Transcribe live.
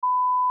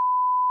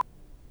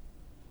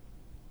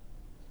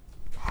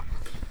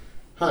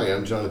Hi,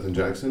 I'm Jonathan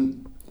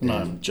Jackson. And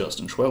I'm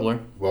Justin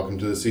Schwebler. Welcome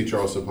to the C.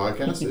 Charleston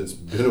podcast. It's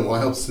been a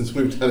while since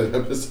we've done an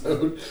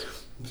episode.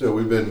 So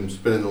we've been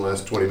spending the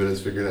last 20 minutes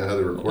figuring out how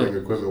the recording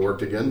equipment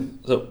worked again.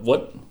 So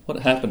what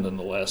happened in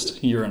the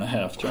last year and a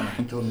half, I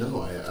Jonathan? don't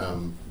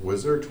know.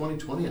 Was there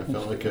 2020? I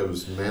felt like it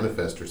was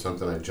manifest or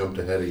something. I jumped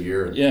ahead a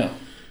year.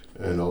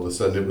 And all of a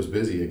sudden it was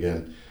busy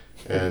again.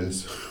 And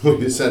so we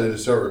decided to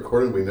start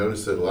recording. We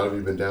noticed that a lot of you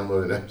have been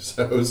downloading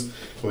episodes.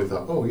 And we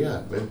thought, oh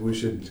yeah, maybe we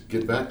should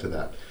get back to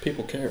that.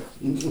 People care.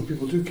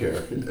 People do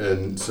care.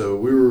 And so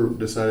we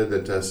decided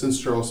that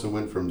since Charleston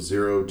went from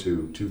 0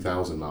 to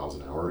 2,000 miles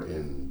an hour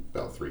in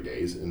about 3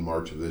 days in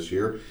March of this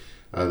year,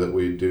 that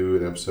we'd do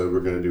an episode. We're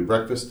going to do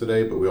breakfast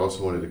today, but we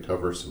also wanted to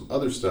cover some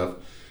other stuff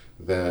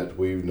that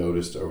we've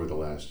noticed over the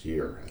last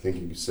year. I think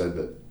you said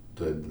that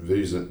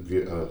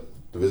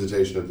the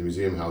visitation of the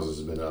museum houses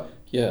has been up.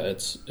 Yeah,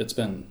 it's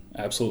been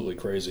absolutely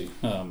crazy.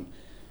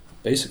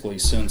 Basically,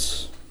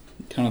 since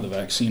kind of the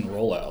vaccine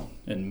rollout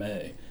in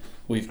May,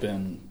 we've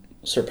been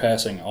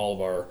surpassing all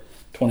of our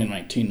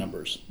 2019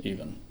 numbers,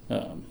 even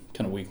kind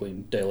of weekly,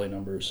 daily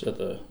numbers at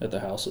the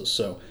houses.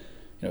 So,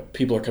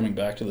 people are coming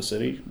back to the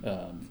city.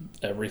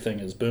 Everything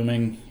is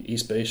booming.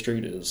 East Bay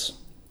Street is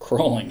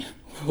crawling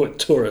with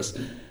tourists.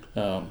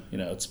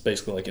 It's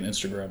basically like an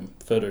Instagram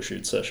photo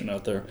shoot session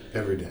out there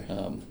Every day.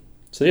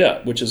 So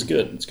yeah, which is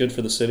good. It's good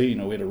for the city.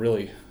 We had a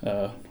really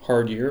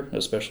hard year,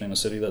 especially in a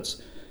city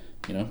that's,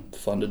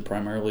 funded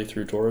primarily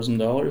through tourism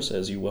dollars,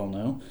 as you well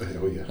know.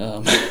 Oh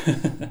yeah.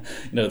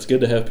 It's good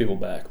to have people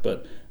back,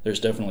 but there's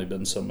definitely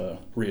been some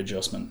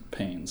readjustment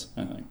pains,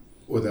 I think.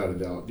 Without a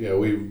doubt. Yeah,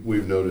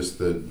 we've noticed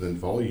that the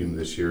volume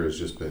this year has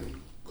just been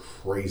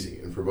crazy.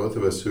 And for both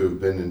of us who have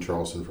been in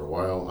Charleston for a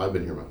while, I've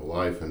been here my whole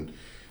life, and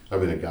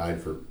I've been a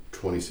guide for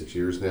 26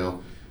 years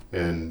now.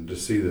 And to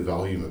see the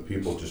volume of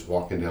people just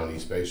walking down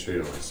East Bay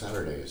Street on a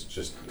Saturday is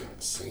just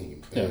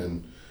insane. Yeah.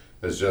 And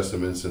as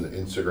Justin mentioned,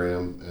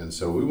 Instagram. And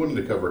so we wanted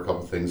to cover a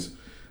couple things.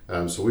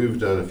 So we've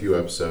done a few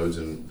episodes,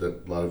 and a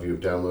lot of you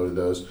have downloaded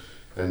those.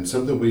 And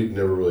something we'd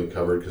never really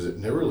covered because it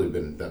never really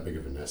been that big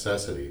of a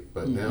necessity.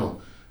 But now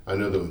I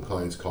know that when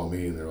clients call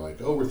me and they're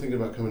like, oh, we're thinking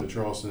about coming to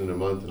Charleston in a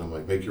month. And I'm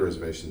like, make your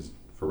reservations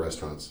for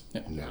restaurants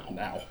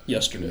now.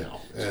 Yesterday.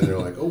 Now. And they're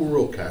like, oh, we're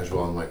real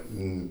casual. I'm like,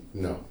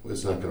 no,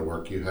 it's not going to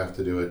work. You have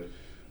to do it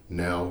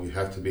now. You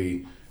have to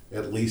be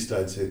at least,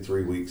 I'd say,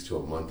 3 weeks to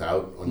a month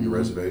out on your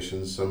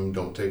reservations. Some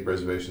don't take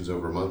reservations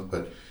over a month,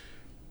 but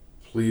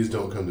please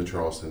don't come to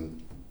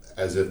Charleston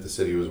as if the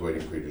city was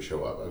waiting for you to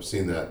show up. I've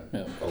seen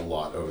that a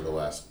lot over the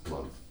last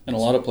month. And a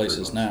lot of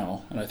places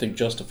now, and I think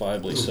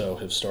justifiably so,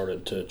 have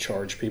started to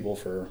charge people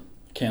for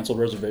canceled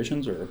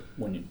reservations or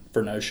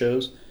for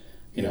no-shows.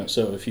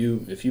 So if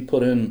you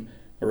put in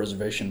a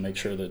reservation, make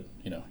sure that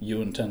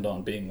you intend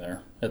on being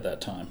there at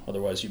that time.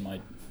 Otherwise, you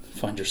might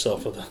find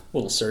yourself with a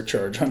little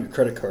surcharge on your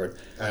credit card.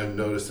 I've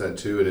noticed that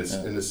too,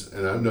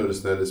 and I've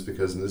noticed that is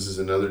because, and this is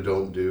another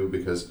don't do,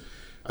 because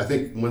I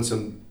think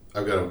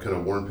I've got to kind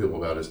of warn people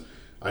about is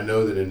I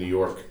know that in New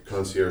York,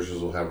 concierges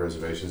will have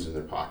reservations in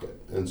their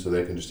pocket, and so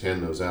they can just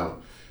hand those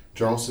out.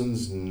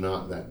 Charleston's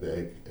not that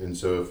big, and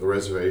so if a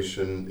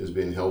reservation is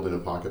being held in a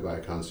pocket by a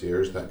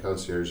concierge, that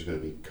concierge is going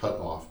to be cut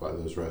off by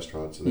those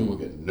restaurants, and they will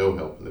get no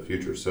help in the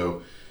future.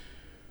 So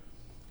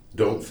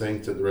don't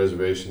think that the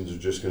reservations are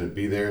just going to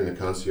be there in the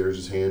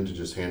concierge's hand to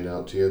just hand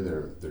out to you.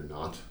 They're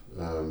not.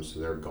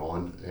 So they're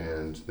gone,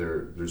 and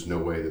there's no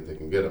way that they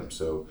can get them.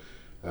 So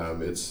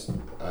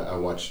I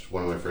watched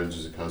one of my friends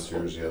who's a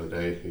concierge the other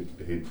day.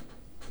 He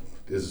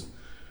is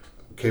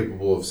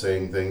capable of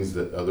saying things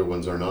that other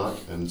ones are not,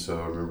 and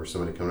so I remember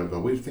somebody coming up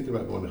going, we're thinking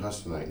about going to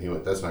Huss tonight, and he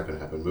went, that's not going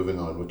to happen, moving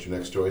on, what's your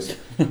next choice?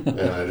 And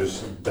I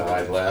just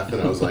died laughing.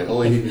 I was like,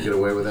 only he could get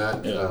away with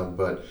that.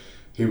 But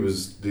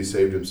he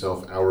saved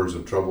himself hours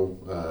of trouble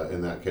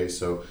in that case.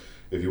 So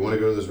if you want to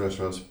go to those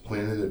restaurants,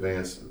 plan in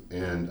advance.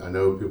 And I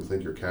know people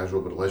think you're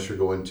casual, but unless you're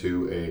going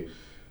to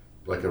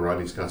like a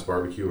Rodney Scott's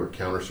barbecue or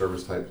counter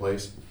service type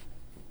place,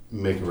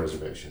 make a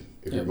reservation.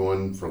 If you're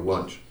going for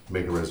lunch,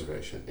 make a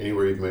reservation.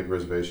 Anywhere you can make a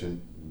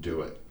reservation,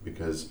 do it,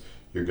 because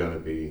you're going to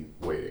be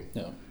waiting.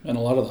 Yeah, and a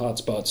lot of the hot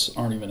spots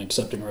aren't even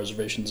accepting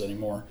reservations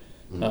anymore.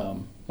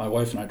 My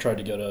wife and I tried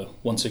to go to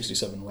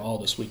 167 Raw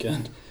this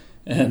weekend,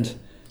 and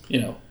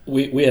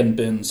we hadn't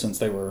been since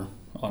they were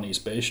on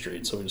East Bay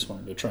Street, so we just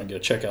wanted to try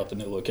and check out the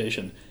new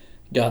location.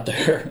 Got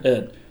there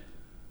at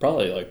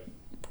probably like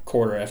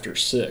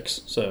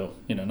 6:15, so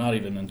not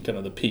even in kind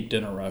of the peak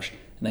dinner rush,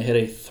 and they had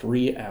a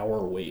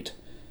 3-hour wait.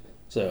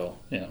 So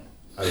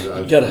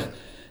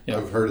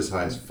I've heard as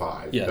high as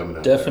 5 coming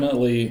out.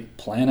 Definitely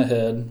plan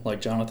ahead,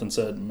 like Jonathan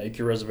said. Make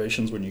your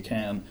reservations when you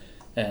can,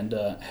 and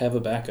have a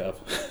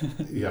backup.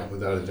 Yeah,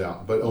 without a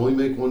doubt. But only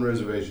make one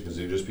reservation, because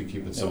you'll just be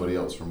keeping somebody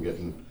else from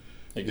getting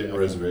a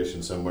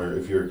reservation somewhere.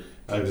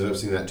 Because I've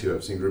seen that too.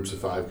 I've seen groups of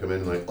 5 come in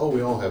and like, oh,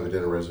 we all have a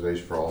dinner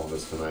reservation for all of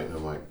us tonight, and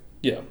I'm like,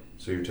 yeah.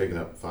 So you're taking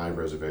up 5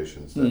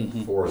 reservations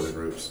that 4 of the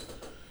groups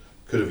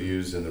could have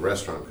used and the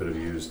restaurant could have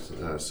used.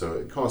 So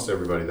it costs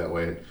everybody that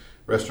way.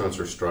 Restaurants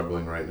are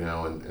struggling right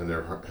now, and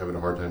they're having a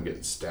hard time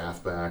getting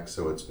staff back.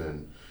 So it's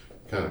been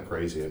kind of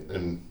crazy.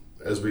 And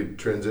as we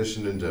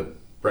transitioned into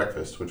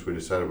breakfast, which we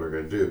decided we were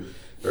going to do,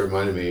 it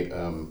reminded me.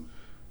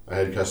 I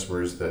had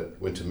customers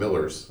that went to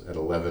Miller's at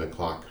 11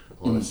 o'clock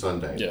on a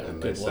Sunday,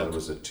 and they said it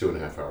was a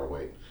 2.5 hour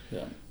wait.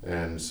 Yeah.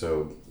 And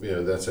so,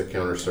 that's a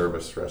counter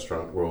service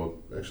restaurant. Well,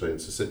 actually,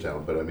 it's a sit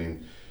down, but I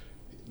mean,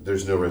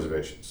 there's no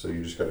reservations. So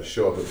you just got to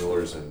show up at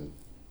Miller's and.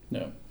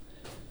 Yeah.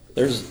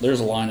 There's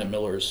a line at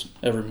Miller's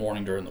every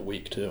morning during the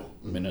week, too.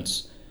 I mean,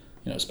 it's,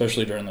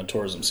 especially during the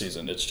tourism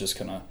season, it's just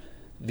kind of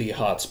the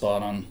hot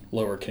spot on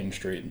Lower King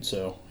Street. And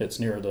so it's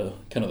near the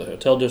kind of the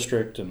hotel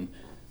district and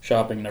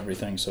shopping and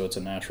everything. So it's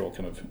a natural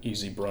kind of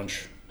easy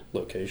brunch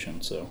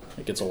location. So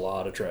it gets a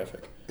lot of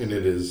traffic. And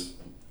it is,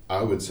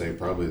 I would say,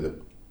 probably the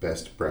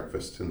best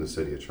breakfast in the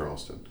city of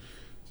Charleston.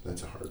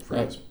 That's a hard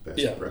phrase.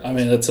 Best breakfast. I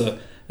mean, it's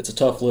a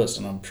tough list,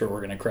 and I'm sure we're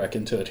going to crack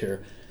into it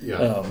here.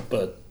 Yeah.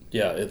 But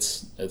yeah,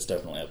 it's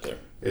definitely up there.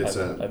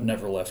 I've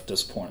never left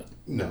disappointed.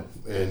 No.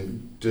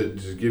 And to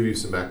give you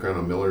some background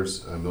on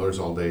Miller's, Miller's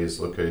All Day is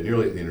located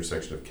nearly at the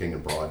intersection of King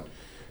and Broad.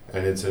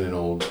 And it's in an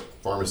old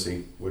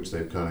pharmacy, which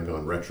they've kind of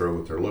gone retro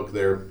with their look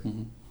there.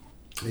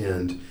 Mm-hmm.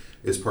 And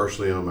it's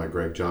partially owned by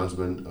Greg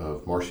Johnsman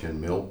of Marsh Hen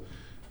Mill,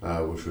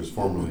 which was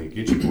formerly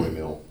Geechee Boy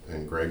Mill.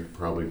 And Greg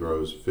probably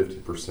grows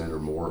 50% or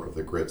more of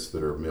the grits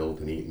that are milled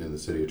and eaten in the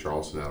city of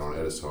Charleston out on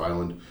Edisto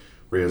Island,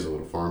 where he has a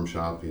little farm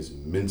shop. He's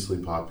immensely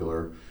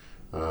popular.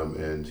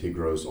 And he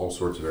grows all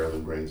sorts of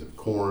heirloom grains of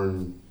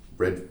corn,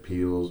 red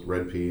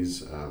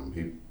peas.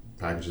 He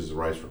packages the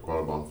rice for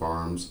Quattlebaum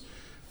Farms.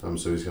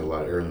 So he's got a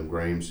lot of heirloom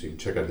grains. So you can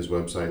check out his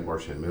website,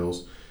 Marsh Hen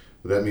Mills.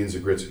 But that means the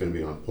grits are going to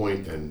be on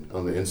point. And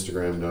on the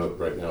Instagram note,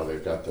 right now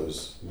they've got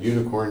those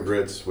unicorn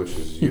grits, which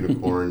is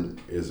unicorn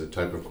is a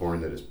type of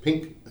corn that is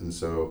pink. And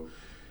so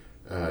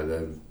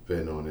they've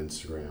been on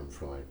Instagram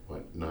for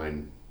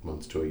 9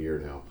 months to a year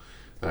now.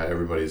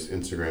 Everybody's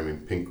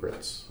Instagramming pink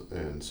grits.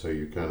 And so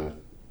you kind of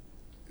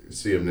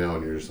see them now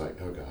and you're just like,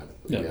 oh God,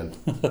 again.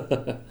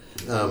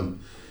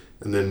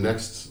 And then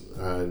next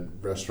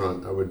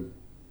restaurant I would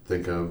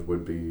think of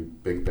would be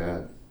Big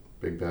Bad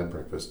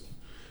Breakfast.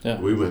 Yeah,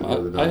 we went the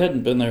other night. I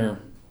hadn't been there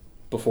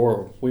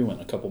before we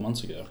went a couple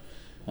months ago.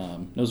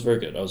 It was very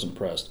good. I was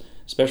impressed,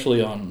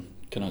 especially on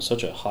kind of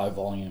such a high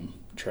volume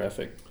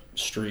traffic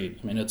street.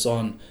 I mean, it's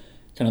on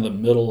kind of the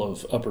middle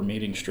of Upper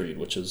Meeting Street,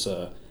 which is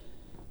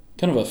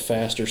kind of a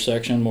faster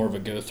section, more of a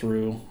go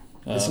through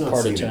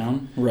part of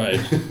town.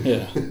 Right.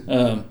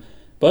 Yeah.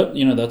 But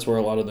that's where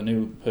a lot of the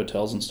new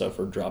hotels and stuff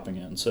are dropping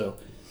in. So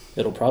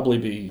it'll probably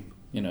be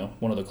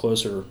one of the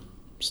closer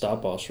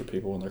stop-offs for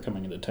people when they're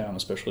coming into town,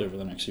 especially over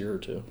the next year or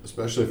two.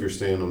 Especially if you're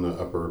staying on the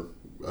upper,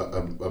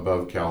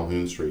 above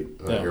Calhoun Street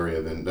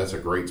area, then that's a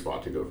great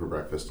spot to go for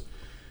breakfast.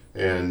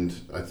 And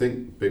I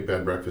think Big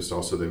Bad Breakfast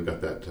also, they've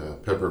got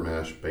that pepper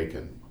mash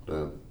bacon,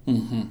 and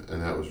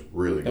that was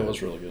really good. That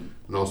was really good.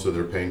 And also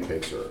their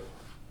pancakes are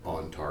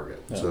on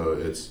target. Yeah. So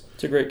it's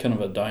a great kind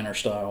of a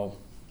diner-style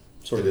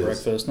sort of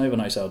breakfast, and they have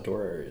a nice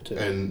outdoor area too.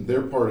 And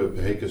they're part of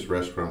Pahakis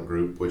Restaurant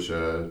Group, which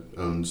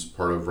owns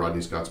part of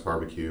Rodney Scott's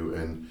Barbecue,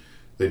 and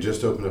they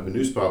just opened up a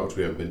new spot, which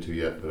we haven't been to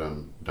yet, but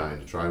I'm dying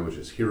to try, which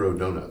is Hero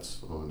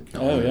Donuts on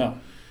Calhoun. Oh, yeah.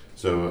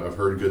 So I've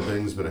heard good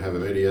things, but I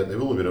haven't made it yet. They've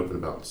only been open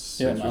about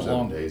 6 or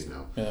 7 days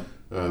now. Yeah.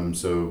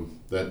 So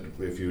that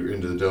if you're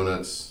into the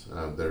donuts,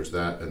 there's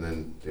that. And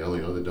then the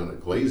only other donut,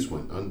 Glaze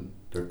went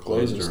they're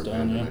closed during the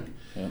pandemic.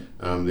 Yeah.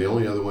 The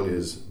only other one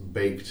is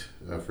Baked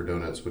for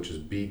Donuts, which is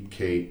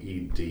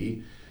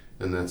BKED,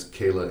 and that's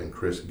Kayla and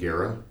Chris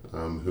Guerra,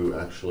 who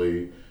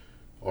actually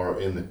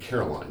are in the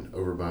Caroline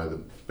over by the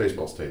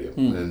baseball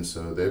stadium. And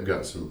so they've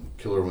got some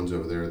killer ones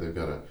over there. They've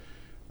got a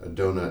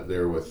donut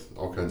there with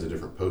all kinds of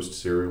different Post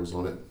cereals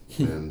on it.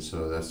 And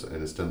so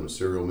it's done with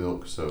cereal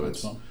milk. So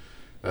that's fun.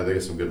 They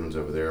got some good ones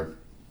over there.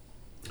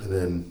 And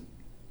then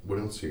what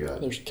else you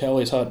got? There's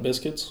Callie's Hot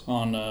Biscuits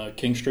on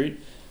King Street,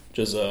 which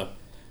is a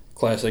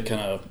classic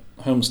kind of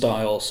home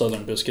style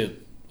Southern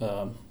biscuit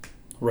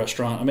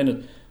restaurant. I mean,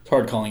 it's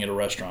hard calling it a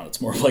restaurant.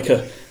 It's more of like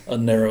a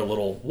narrow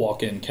little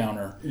walk-in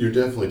counter. You're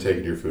definitely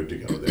taking your food to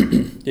go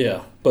there.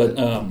 Yeah,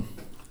 but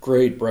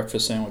great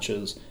breakfast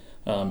sandwiches,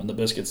 and the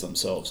biscuits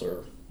themselves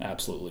are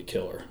absolutely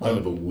killer.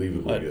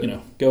 Unbelievably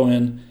good. Go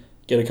in,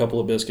 get a couple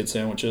of biscuit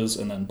sandwiches,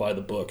 and then buy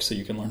the book so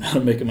you can learn how to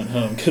make them at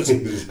home, because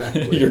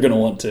you're going to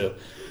want to.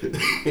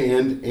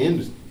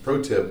 And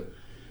pro tip,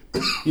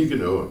 you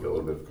can, I get a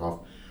little bit of a cough.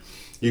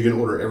 You can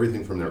order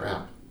everything from their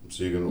app.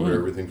 So you can order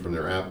everything from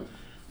their app,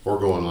 or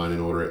go online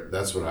and order it.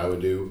 That's what I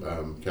would do.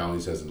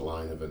 Callie's has a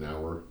line of an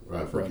hour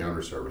for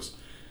counter service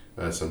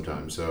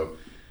sometimes. So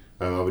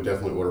I would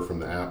definitely order from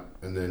the app.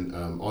 And then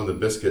on the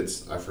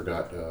biscuits, I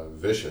forgot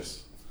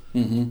Vicious.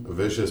 Mm-hmm. A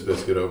Vicious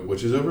biscuit,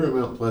 which is over in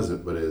Mount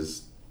Pleasant, but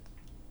is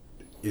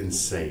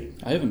insane.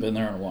 I haven't been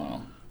there in a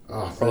while.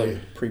 Probably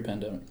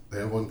pre-pandemic. They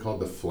have one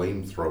called the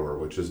Flamethrower,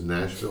 which is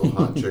Nashville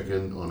hot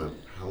chicken on a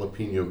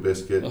jalapeno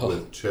biscuit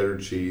with cheddar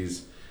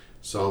cheese,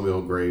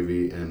 sawmill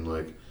gravy, and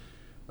like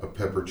a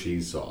pepper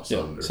cheese sauce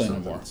on it or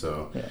something.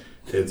 So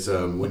It's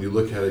when you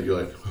look at it,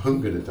 you're like,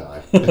 I'm gonna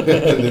die, and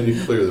then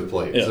you clear the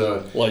plate. Yeah,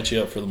 So lights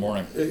you up for the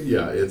morning.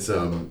 yeah, it's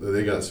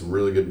they got some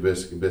really good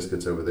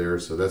biscuits over there,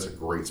 so that's a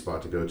great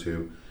spot to go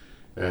to.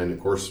 And of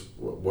course,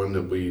 one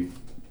that we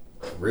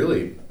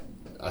really,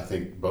 I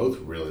think both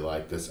really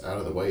like that's out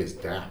of the way is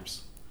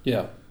Daps.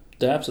 Yeah,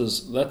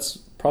 that's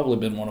probably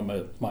been one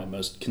of my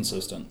most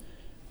consistent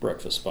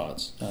breakfast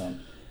spots.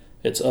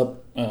 It's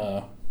up.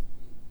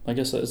 I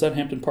guess is that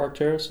Hampton Park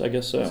Terrace? I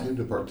guess so. It's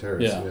Hampton Park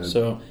Terrace. Yeah.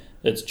 So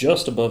it's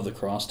just above the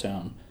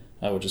crosstown,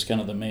 which is kind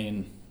of the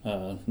main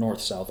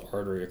north-south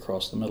artery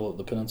across the middle of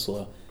the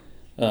peninsula.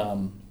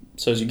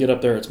 So as you get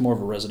up there, it's more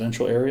of a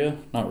residential area,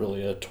 not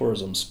really a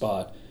tourism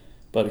spot.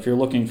 But if you're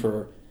looking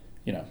for,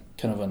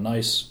 kind of a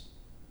nice,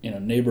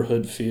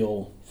 neighborhood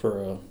feel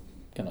for a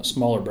kind of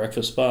smaller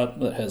breakfast spot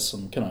that has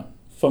some kind of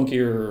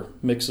funkier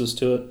mixes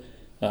to it,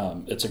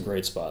 it's a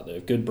great spot. They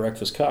have good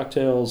breakfast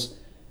cocktails,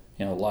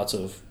 lots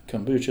of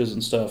kombuchas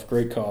and stuff,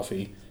 great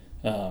coffee,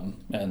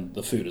 and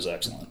the food is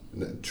excellent.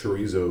 The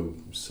chorizo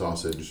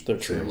sausage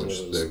sandwich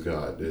they've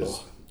got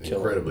is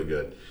incredibly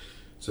good.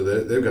 So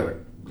they've got a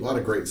lot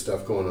of great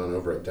stuff going on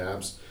over at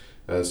Daps.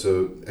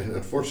 And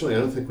unfortunately, I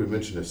don't think we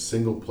mentioned a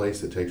single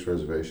place that takes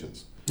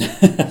reservations.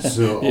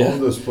 So all of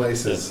those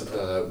places,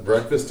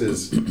 breakfast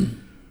is,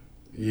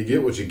 you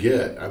get what you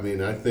get. I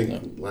mean, I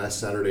think last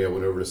Saturday I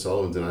went over to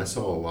Sullivan's and I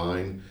saw a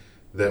line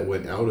that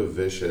went out of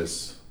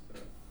Vicious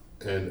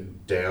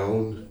and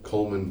down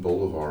Coleman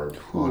Boulevard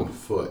on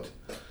foot.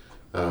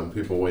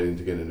 People waiting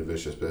to get into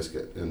Vicious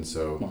Biscuit. And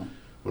so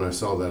when I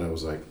saw that, I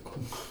was like, oh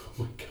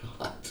my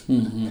God.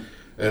 Mm-hmm.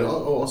 And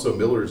also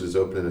Miller's is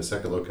opening a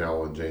second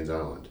locale on James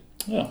Island.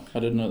 Yeah, I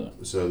didn't know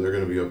that. So they're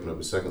going to be opening up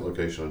a second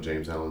location on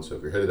James Island. So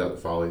if you're headed out to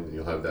Folly, then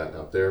you'll have that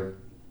out there.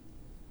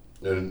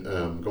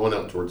 And going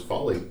out towards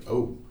Folly,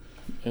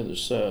 yeah,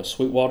 there's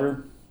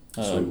Sweetwater.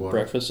 Sweetwater.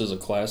 Breakfast is a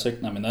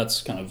classic. I mean,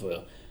 that's kind of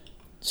a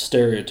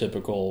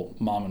stereotypical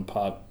mom and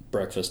pop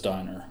breakfast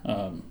diner.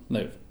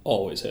 They've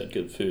always had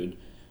good food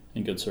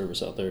and good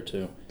service out there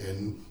too.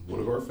 And one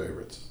of our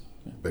favorites,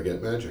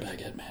 Baguette Magic.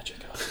 Baguette Magic.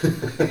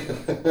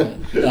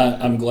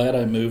 I'm glad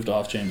I moved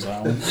off James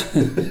Island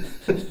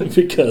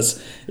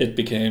because it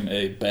became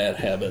a bad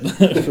habit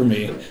for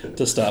me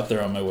to stop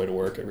there on my way to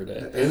work every day.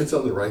 And it's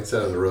on the right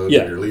side of the road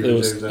when you're leaving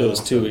James Island. It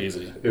was too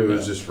easy. It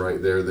was just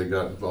right there. They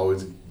got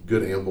always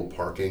good ample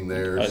parking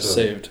there. I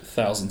saved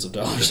thousands of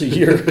dollars a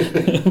year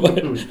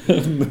by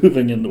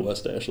moving into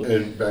West Ashley.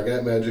 And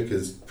Baguette Magic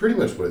is pretty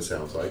much what it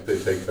sounds like. They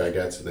take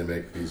baguettes and they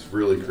make these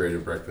really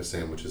creative breakfast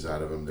sandwiches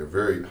out of them. They're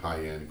very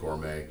high-end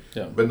gourmet,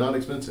 but not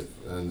expensive.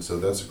 And so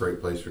that's a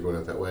great place if you're going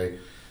out that way.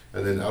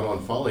 And then out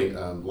on Folly,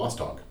 Lost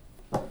Dog.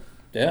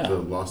 Yeah. The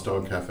Lost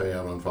Dog Cafe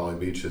out on Folly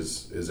Beach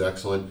is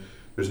excellent.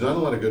 There's not a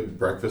lot of good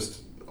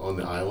breakfast on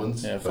the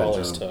islands. Yeah,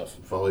 Folly's tough.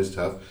 Folly's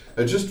tough.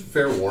 And just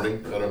fair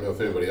warning, I don't know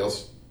if anybody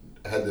else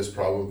had this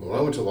problem. When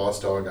I went to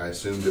Lost Dog, I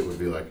assumed it would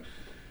be like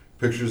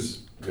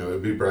pictures, it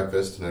would be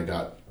breakfast, and I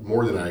got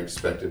more than I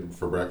expected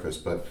for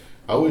breakfast. But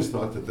I always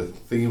thought that the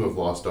theme of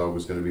Lost Dog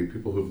was going to be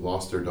people who've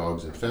lost their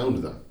dogs and found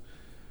them.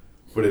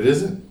 But it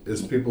isn't.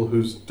 It's people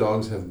whose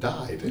dogs have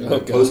died. And I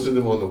posted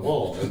them on the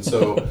wall. And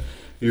so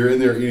you're in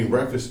there eating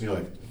breakfast, and you're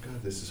like,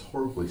 God, this is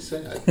horribly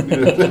sad.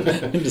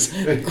 Just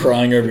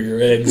crying over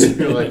your eggs.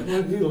 You're like,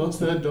 what? He lost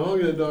that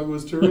dog. That dog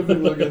was terrific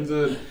looking.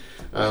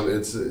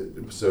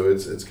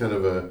 It's kind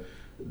of a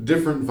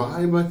different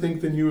vibe, I think,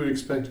 than you would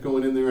expect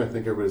going in there. I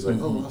think everybody's like,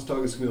 Lost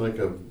Dog is going to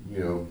be like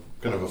a,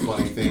 kind of a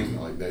funny theme.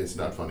 Like, it's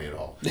not funny at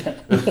all.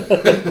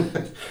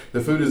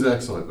 The food is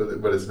excellent,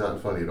 but it's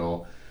not funny at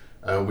all.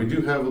 We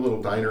do have a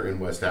little diner in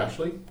West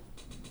Ashley.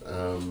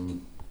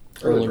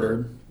 Early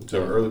Bird. It's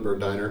our Early Bird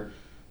diner.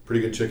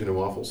 Pretty good chicken and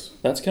waffles.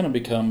 That's going to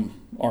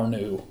become our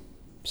new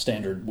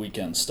standard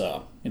weekend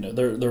stop.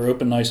 They're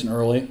open nice and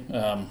early,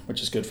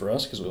 which is good for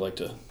us because we like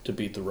to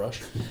beat the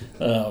rush.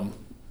 And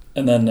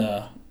then,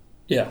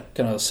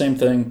 kind of the same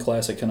thing,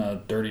 classic kind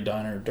of dirty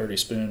diner, dirty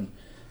spoon,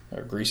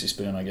 or greasy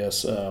spoon, I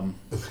guess,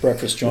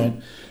 breakfast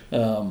joint.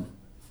 But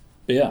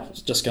yeah,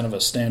 it's just kind of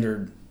a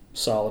standard,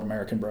 solid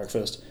American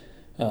breakfast.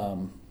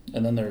 And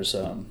then there's,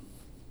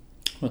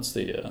 what's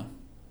the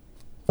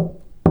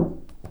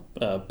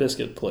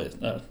biscuit place?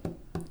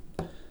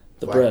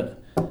 The bread.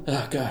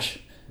 Oh, gosh.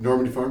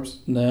 Normandy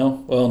Farms?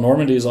 No. Well,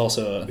 Normandy is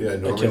also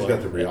Normandy's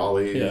got the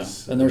Rialis.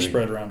 Yeah, and they're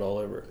spread around all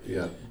over.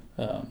 Yeah.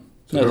 No,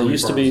 they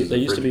used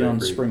to be on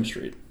Spring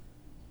Street.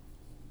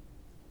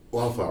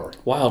 Wildflower.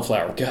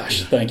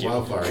 Gosh, thank you.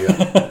 Wildflower,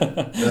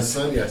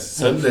 yeah.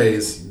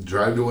 Sundays,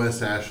 drive to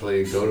West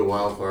Ashley, go to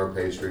Wildflower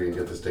Pastry, and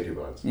get the sticky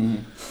buns.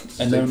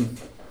 Mm-hmm. And then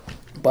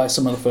buy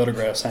some of the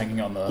photographs hanging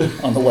on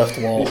the left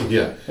wall.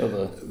 Yeah.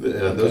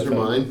 Those are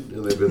mine.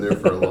 They've been there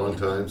for a long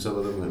time. Some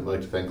of them, I'd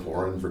like to thank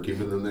Lauren for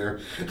keeping them there.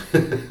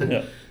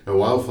 Yeah. And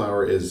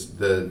Wildflower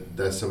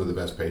that's some of the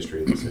best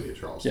pastry in the city of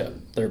Charleston.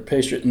 Yeah, their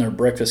pastry and their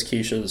breakfast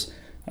quiches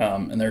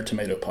and their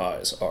tomato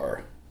pies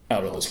are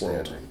out of this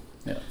world.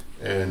 Yeah.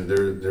 And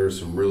there's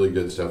some really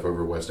good stuff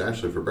over West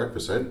Ashley for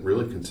breakfast. I hadn't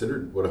really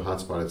considered what a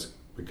hotspot it's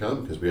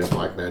become because we have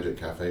Black Magic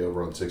Cafe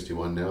over on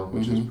 61 now,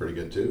 which is pretty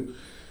good too.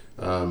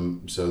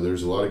 So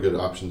there's a lot of good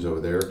options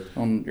over there.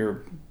 On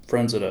your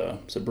friends at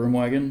is it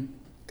Broomwagon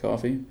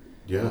Coffee?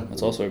 Yeah.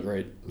 That's also a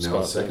great spot. Now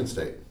it's Second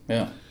State.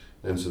 Yeah.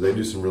 And so they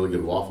do some really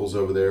good waffles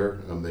over there.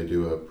 They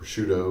do a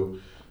prosciutto,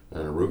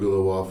 an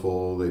arugula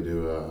waffle. They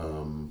do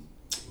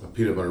a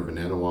peanut butter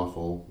banana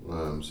waffle.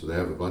 So they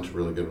have a bunch of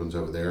really good ones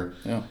over there.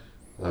 Yeah.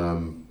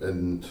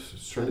 And I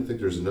was trying to think,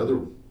 there's another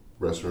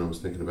restaurant I was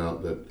thinking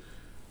about that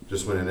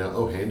just went in now.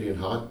 Oh, Handy and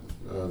Hot,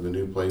 the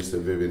new place that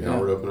Vivian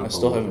Howard opened up. I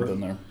still haven't been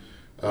there.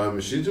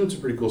 She's doing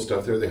some pretty cool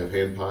stuff there. They have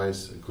hand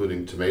pies,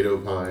 including tomato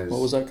pies.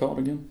 What was that called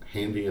again?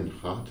 Handy and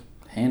Hot.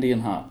 Handy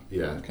and Hot.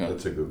 Yeah, okay.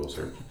 That's a Google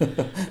search.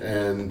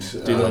 And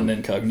do that in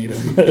incognito.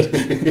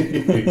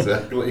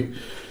 Exactly.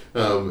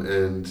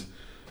 And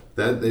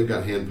that they've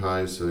got hand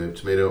pies, so they have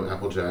tomato,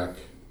 applejack,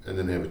 and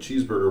then they have a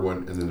cheeseburger one.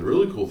 And then the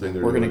really cool thing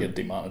we're going to get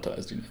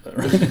demonetized. You know that,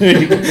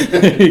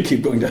 right? You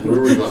keep going down.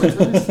 We're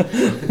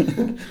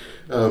demonetized.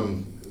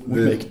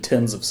 We make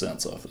tens of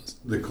cents off this.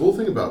 The cool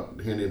thing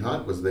about Handy and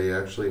Hot was they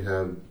actually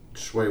had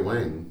Shui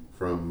Wang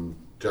from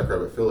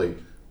Jackrabbit Philly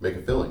make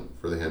a filling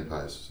for the hand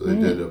pies. So they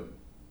did a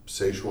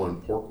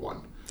Szechuan pork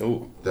one.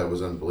 Oh, that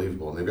was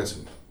unbelievable. And they've got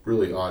some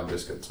really odd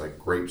biscuits like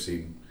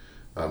grapeseed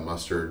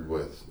mustard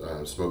with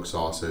smoked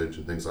sausage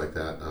and things like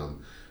that.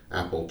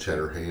 Apple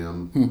cheddar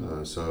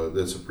ham. So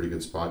that's a pretty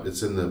good spot.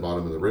 It's in the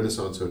bottom of the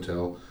Renaissance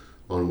Hotel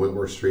on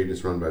Whitworth Street.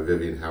 It's run by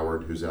Vivian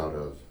Howard, who's out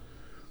of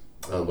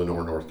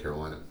Lenore, North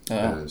Carolina.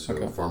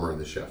 So Farmer and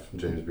the Chef,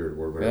 James Beard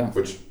Award winner. Yeah.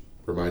 Which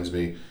reminds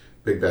me,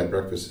 Big Bad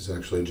Breakfast is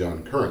actually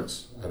John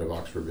Currance out of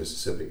Oxford,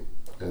 Mississippi.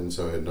 And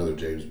so another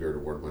James Beard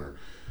Award winner.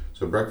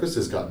 So breakfast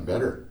has gotten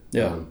better.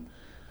 Yeah.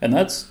 And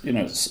that's,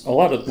 a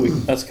lot of,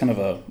 that's kind of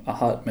a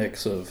hot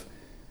mix of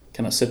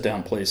kind of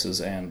sit-down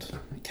places and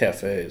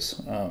cafes.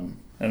 And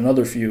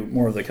another few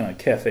more of the kind of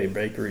cafe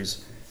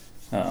bakeries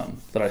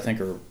that I think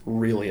are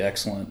really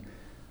excellent.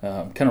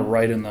 Kind of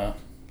right in the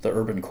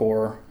urban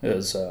core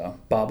is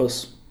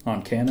Babas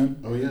on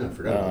Cannon. Oh, yeah, I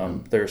forgot about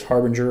them. There's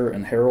Harbinger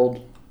and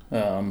Herald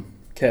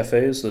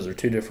cafes. Those are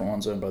two different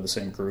ones owned by the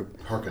same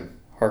group. Harkin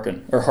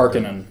and Herald.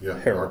 Harkin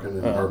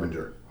and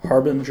Harbinger.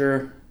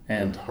 Harbinger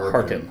and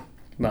Harkin,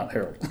 not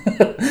Harold.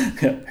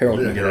 Harold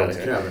can get out of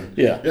here. Cabin.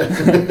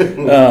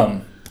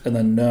 Yeah. And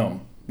then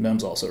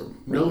Gnome's also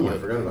really good. I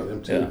forgot about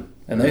them too. Yeah.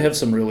 And they have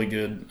some really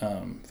good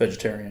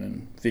vegetarian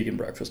and vegan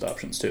breakfast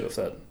options too, if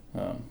that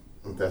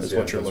is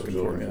what you're looking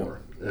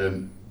for.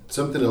 And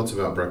something else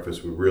about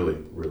breakfast we really,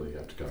 really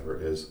have to cover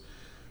is,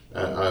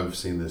 I've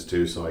seen this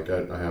too, so like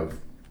I have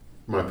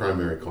my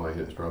primary client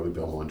is probably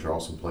Belmont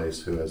Charleston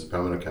Place, who has a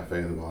Palmetto Cafe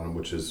in the bottom,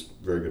 which is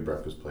a very good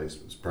breakfast place.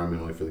 It's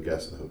primarily for the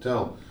guests of the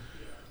hotel.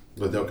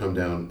 But they'll come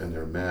down and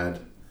they're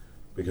mad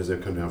because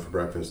they've come down for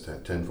breakfast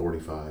at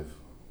 10:45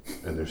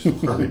 and they're still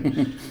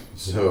running.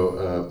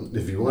 So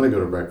if you want to go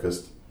to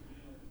breakfast,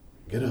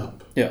 get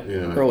up. Yeah,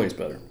 early's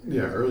better.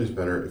 Yeah, early's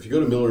better. If you go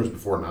to Miller's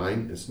before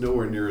 9, it's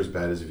nowhere near as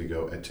bad as if you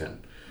go at 10.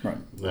 Right.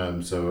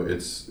 So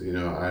it's,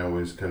 I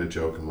always kind of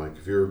joke, I'm like,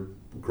 if you're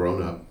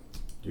grown up,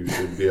 you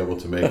should be able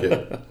to make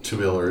it to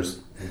Miller's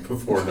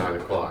before 9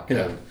 o'clock.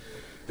 Yeah.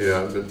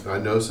 And, I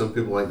know some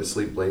people like to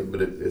sleep late,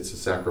 but it's a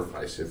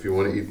sacrifice. If you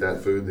want to eat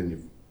that food, then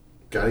you've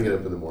got to get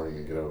up in the morning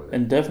and get over there.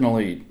 And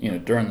definitely,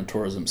 during the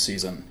tourism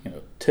season,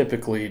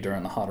 typically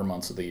during the hotter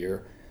months of the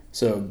year.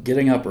 So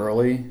getting up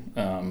early,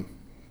 kind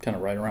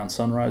of right around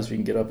sunrise, you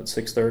can get up at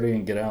 6:30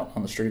 and get out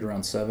on the street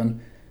around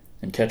 7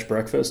 and catch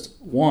breakfast.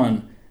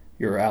 One,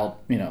 you're out,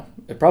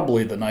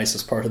 probably the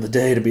nicest part of the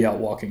day to be out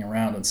walking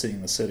around and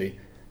seeing the city.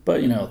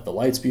 But, the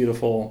light's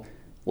beautiful,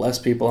 less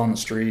people on the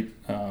street.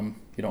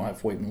 You don't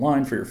have to wait in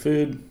line for your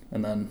food.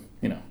 And then,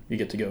 you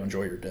get to go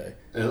enjoy your day.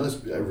 And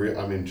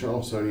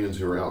Charlestonians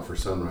who are out for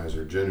sunrise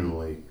are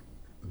genuinely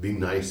the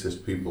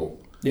nicest people.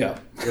 Yeah.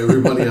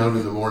 Everybody out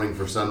in the morning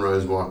for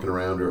sunrise walking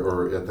around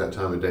or at that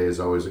time of day is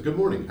always a good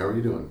morning. How are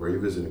you doing? Where are you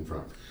visiting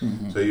from?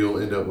 Mm-hmm. So you'll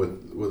end up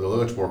with a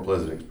much more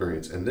pleasant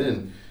experience. And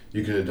then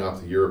you can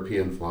adopt the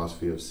European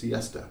philosophy of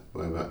siesta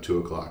by about 2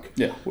 o'clock.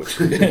 Yeah, which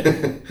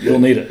you'll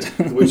need it.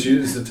 Which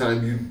is the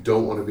time you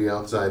don't want to be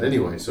outside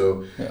anyway.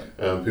 So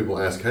people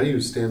ask, how do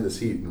you stand this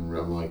heat? And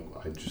I'm like,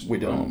 we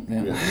don't.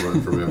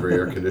 Run from every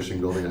air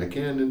conditioning building I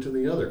can into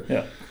the other.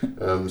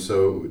 Yeah.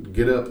 So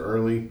get up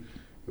early.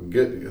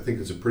 I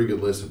think it's a pretty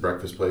good list of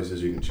breakfast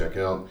places you can check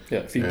out. Yeah,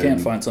 if you can't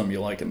find something you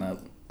like in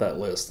that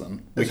list,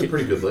 then it's a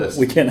pretty good list.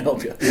 We can't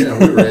help you. Yeah,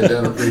 we ran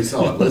down a pretty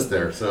solid list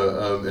there.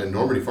 So, and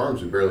Normandy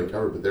Farms we barely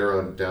covered, but they're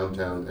on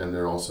downtown and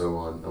they're also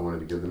on. I wanted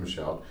to give them a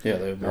shout. Yeah,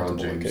 they have multiple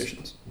James,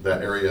 locations.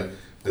 That area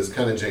is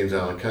kind of James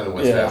Island, kind of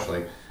West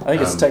Ashley. I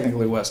think it's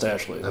technically West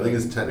Ashley. I think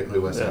it's technically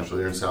West Ashley.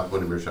 They're in South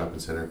Windermere Shopping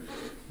Center.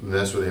 And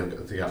that's where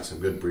they got some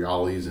good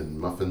brioles and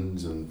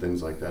muffins and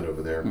things like that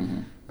over there.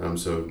 Mm-hmm.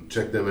 So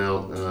check them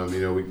out.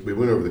 We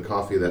went over the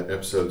coffee that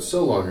episode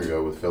so long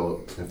ago with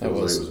Philip. It feels like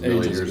it was a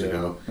million years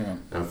ago.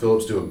 Yeah.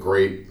 Philip's doing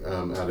great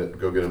out at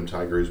Go Get 'Em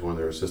Tiger. He's one of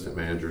their assistant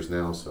managers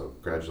now. So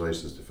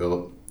congratulations to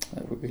Philip.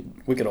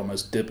 We could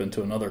almost dip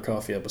into another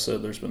coffee episode.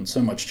 There's been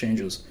so much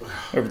changes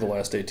over the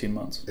last 18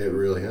 months. It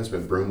really has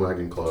been.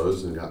 Broomwagon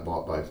closed and got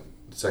bought by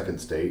Second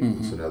State.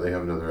 Mm-hmm. So now they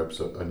have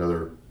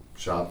another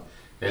shop.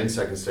 And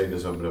Second State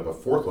has opened up a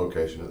fourth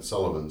location at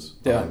Sullivan's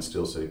behind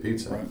Steel City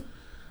Pizza. Right.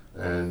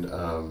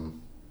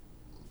 And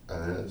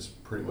that's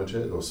pretty much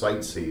it. Well,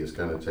 Site C has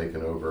kind of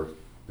taken over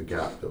the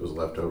gap that was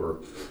left over,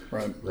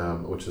 Right.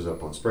 which is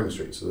up on Spring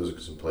Street. So those are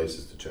some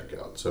places to check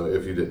out. So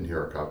if you didn't hear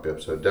our copy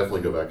episode,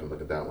 definitely go back and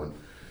look at that one.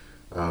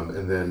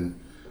 And then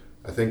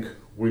I think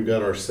we've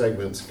got our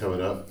segments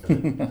coming up.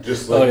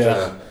 Just looked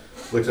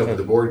up at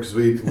the board because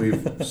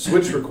we've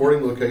switched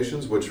recording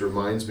locations, which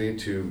reminds me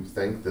to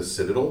thank the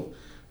Citadel.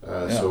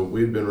 So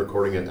we've been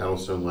recording at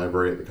Addlestone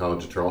Library at the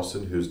College of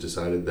Charleston, who's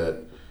decided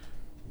that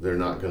they're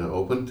not going to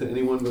open to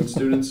anyone but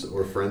students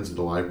or friends of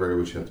the library,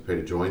 which you have to pay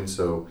to join.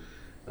 So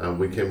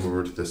we came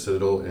over to the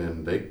Citadel,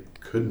 and they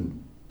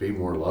couldn't be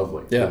more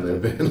lovely than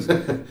they've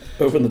been.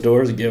 Opened the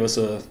doors and gave us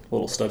a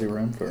little study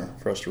room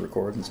for us to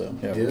record, and so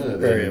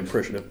very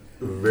appreciative.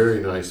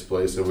 Very nice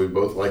place, and we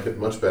both like it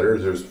much better.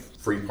 There's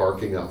free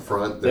parking out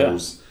front.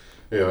 There's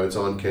it's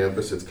on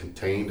campus. It's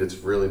contained. It's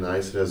really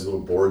nice. It has little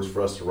boards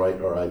for us to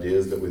write our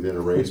ideas that we then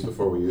erase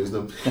before we use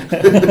them. Kind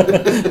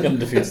of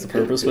defeats the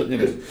purpose, but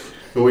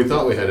But we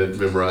thought we had it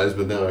memorized,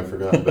 but now I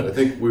forgot. But I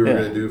think we were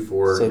going to do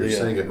you're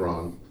saying it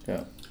wrong.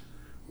 Yeah.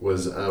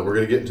 Was we're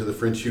going to get into the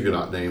French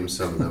Huguenot names,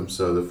 some of them.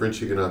 So the French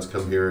Huguenots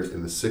come here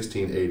in the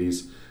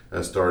 1680s,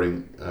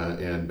 starting,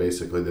 and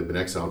basically they've been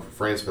exiled from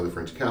France by the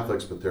French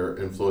Catholics, but their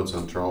influence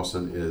on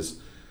Charleston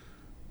is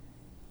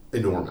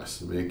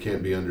enormous. I mean, it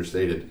can't be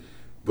understated.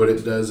 But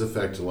it does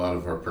affect a lot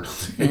of our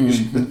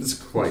pronunciations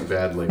quite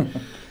badly.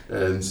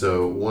 And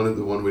so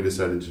one we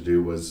decided to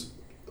do was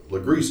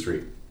Legree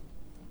Street.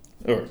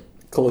 Or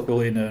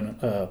colloquially known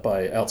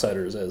by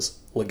outsiders as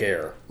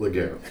Laguerre.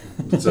 Laguerre.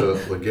 So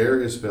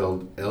Laguerre is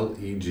spelled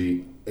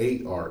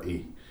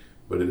Legare,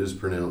 but it is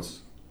pronounced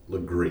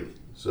Legree.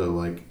 So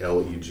like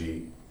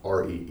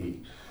Legree.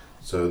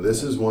 So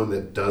this is one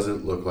that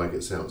doesn't look like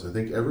it sounds. I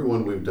think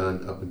everyone we've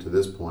done up until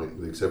this point,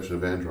 with the exception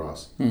of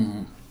Vandross,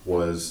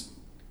 was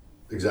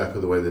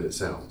exactly the way that it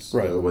sounds,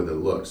 the way that it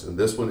looks. And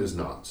this one is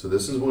not. So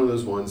this is one of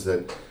those ones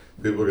that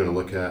people are going to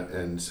look at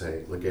and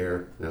say,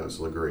 Laguerre, no, it's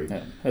Legree.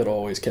 Yeah, it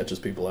always catches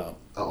people out.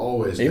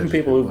 Always. Even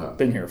people who've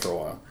been here for a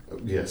while.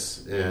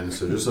 Yes. And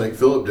so just like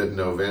Philip didn't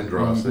know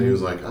Vandross, and he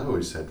was like, I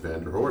always said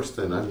Vanderhorst,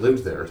 and I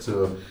lived there.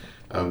 So,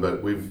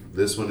 but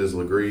this one is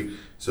Legree.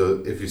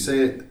 So if you say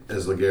it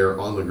as Laguerre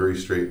on Legree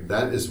Street,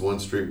 that is one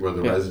street where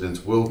the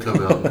residents will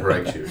come out and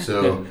correct you.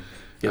 So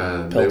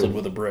pelted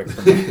with a brick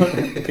from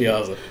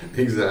Piazza.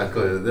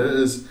 Exactly.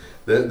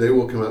 They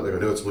will come out there and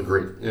go, no, it's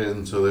Legree.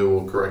 And so they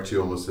will correct you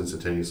almost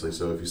instantaneously.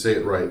 So if you say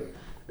it right,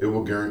 it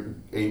will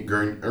earn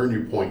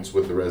you points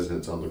with the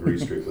residents on Legree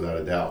Street without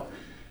a doubt.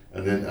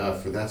 And then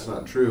for That's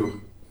Not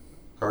True,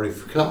 I already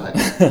forgot.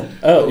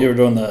 You were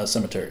doing the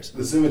cemeteries.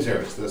 The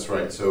cemeteries, that's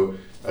right. So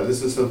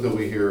this is something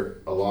we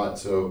hear a lot.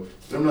 So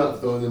I'm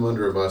not throwing them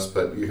under a bus,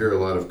 but you hear a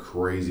lot of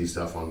crazy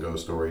stuff on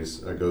ghost stories,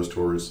 ghost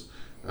tours.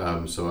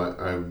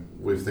 So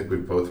we think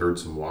we've both heard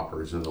some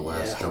whoppers in the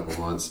last couple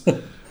months.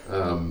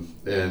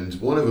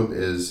 And one of them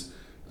is,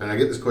 and I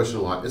get this question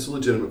a lot, it's a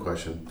legitimate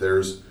question.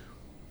 There's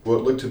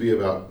what looked to be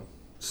about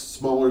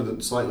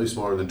slightly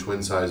smaller than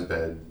twin-size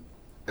bed,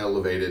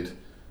 elevated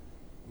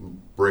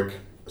brick,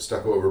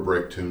 stucco over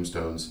brick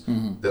tombstones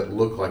that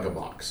look like a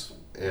box.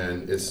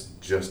 And it's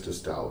just a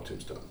style of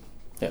tombstone.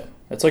 Yeah.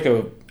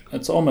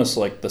 It's almost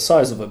like the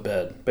size of a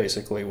bed,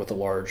 basically, with a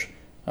large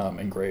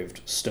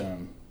engraved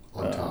stone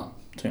on top.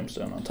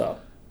 Tombstone on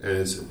top.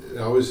 And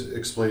I always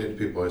explain it to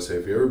people. I say,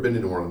 if you've ever been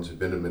to New Orleans, you've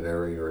been to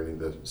Mid-Area or any of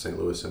the St.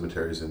 Louis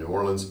cemeteries in New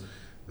Orleans,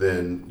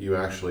 then you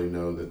actually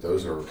know that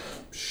those are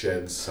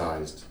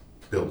shed-sized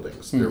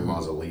buildings. They're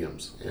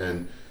mausoleums.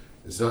 And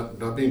it's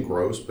not being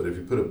gross, but if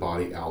you put a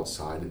body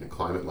outside in a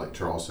climate like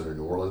Charleston or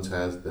New Orleans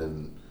has,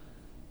 then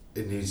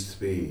it needs to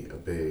be a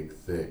big,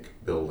 thick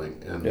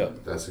building. And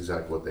that's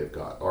exactly what they've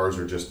got. Ours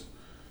are just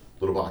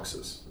little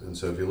boxes. And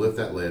so if you lift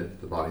that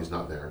lid, the body's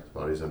not there. The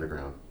body's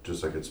underground,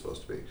 just like it's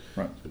supposed to be.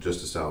 Right. So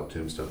just a style of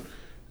tombstone.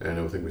 And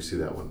I think we see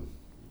that one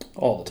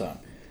all the time.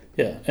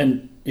 Yeah,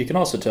 and you can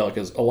also tell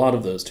because a lot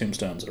of those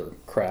tombstones are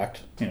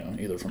cracked,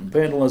 either from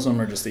vandalism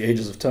or just the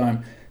ages of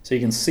time. So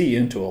you can see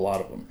into a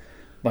lot of them.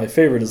 My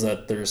favorite is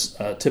that there's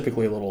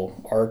typically a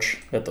little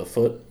arch at the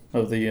foot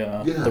of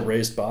the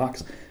raised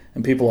box.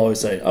 And people always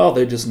say, "Oh,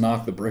 they just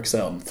knock the bricks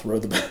out and throw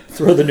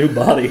the new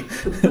body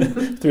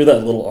through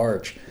that little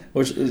arch,"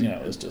 which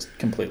is just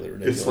completely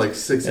ridiculous. It's like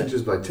 6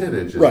 inches by 10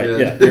 inches. Right?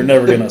 Yeah, you're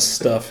never gonna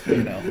stuff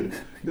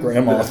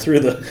grandma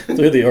through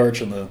the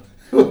arch and the.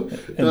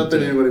 Not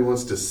that anybody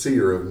wants to see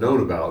or have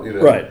known about,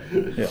 Right.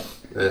 Yeah.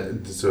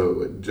 And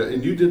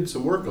you did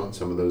some work on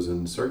some of those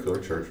in Circular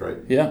Church, right?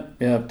 Yeah.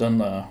 I've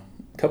done a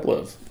couple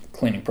of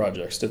cleaning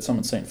projects. Did some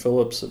in St.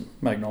 Philip's and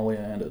Magnolia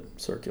and at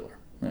Circular.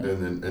 Yeah.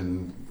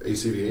 And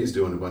ACBA is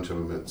doing a bunch of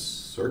them at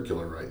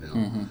Circular right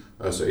now.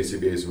 So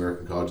ACBA is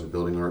American College of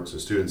Building Arts. So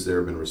students there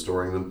have been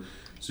restoring them.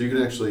 So you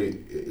can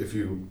actually, if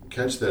you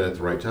catch that at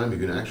the right time, you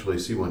can actually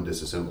see one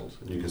disassembled.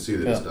 And you can see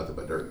that it's nothing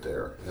but dirt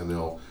there. And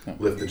they'll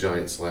lift the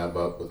giant slab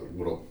up with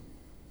what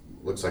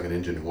looks like an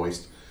engine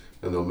hoist.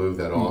 And they'll move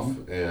that off.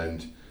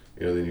 And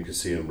then you can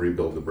see them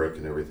rebuild the brick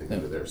and everything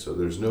under there. So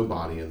there's no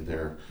body in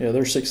there. Yeah,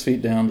 they're 6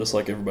 feet down, just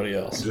like everybody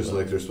else. Just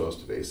like they're supposed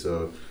to be.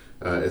 So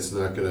it's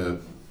not gonna,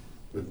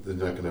 they're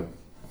not gonna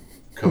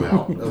come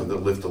out,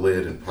 lift the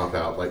lid and pop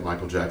out like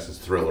Michael Jackson's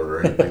Thriller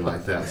or anything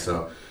like that.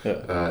 So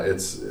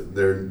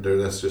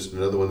that's just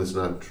another one that's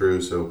not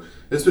true. So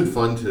it's been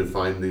fun to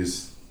find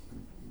these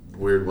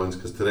weird ones,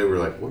 because today we were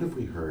like, what have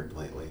we heard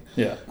lately?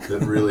 Yeah,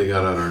 that really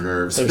got on our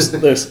nerves.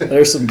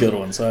 there's some good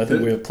ones. I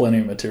think we have plenty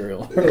of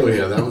material. Oh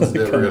yeah, that one's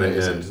never going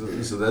to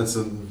end. So that's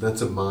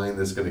a mine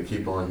that's going to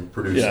keep on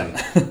producing.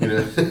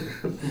 Yeah.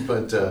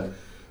 But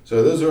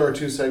so those are our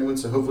 2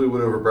 segments. So hopefully we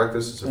went over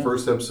breakfast. It's the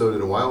first episode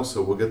in a while,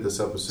 so we'll get this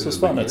up as soon as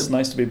we can. It's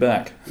nice to be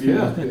back.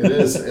 Yeah, it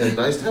is, and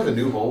nice to have a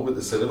new home at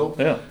the Citadel.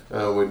 Yeah.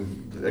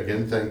 Would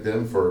again thank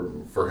them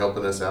for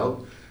helping us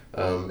out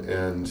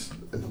and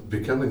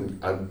becoming.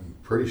 I'm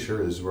pretty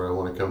sure this is where I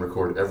want to come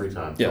record every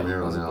time from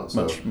here on out.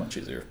 So much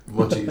easier.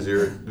 Much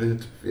easier.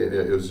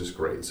 It was just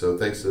great. So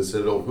thanks to the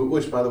Citadel,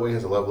 which by the way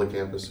has a lovely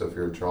campus. So if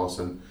you're in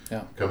Charleston,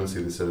 come and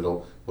see the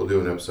Citadel. We'll do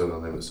an episode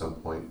on them at some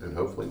point, and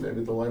hopefully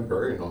maybe the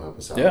librarian will help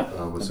us out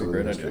with some of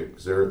the history.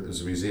 Because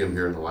there's a museum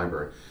here in the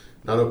library.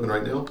 Not open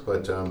right now,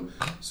 but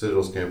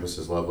Citadel's campus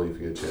is lovely if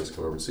you get a chance to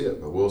come over and see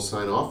it. But we'll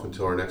sign off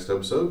until our next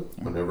episode,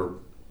 whenever.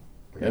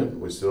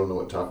 We still don't know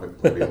what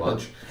topic will be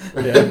lunch.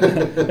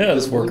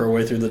 Just work our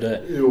way through the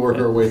day. We'll work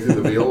our way through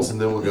the meals,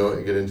 and then we'll go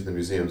and get into the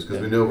museums, because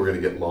we know we're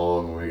going to get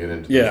long when we get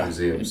into the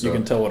museums. You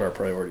can tell what our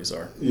priorities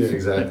are. Yeah,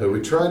 exactly.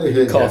 We try to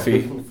hit coffee,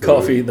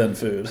 then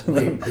food.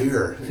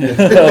 Beer.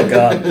 Oh,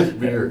 God.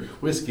 Beer,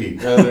 whiskey.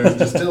 There's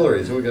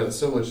distilleries, and we got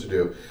so much to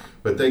do.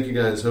 But thank you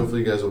guys. Hopefully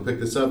you guys will pick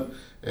this up.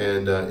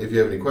 And if you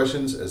have any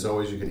questions, as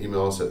always, you can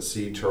email us at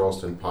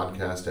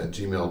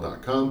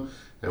ccharlestonpodcast@gmail.com.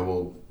 And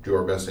we'll do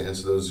our best to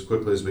answer those as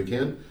quickly as we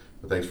can.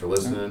 But thanks for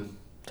listening.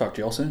 Talk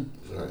to y'all soon.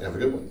 All right, have a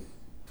good one.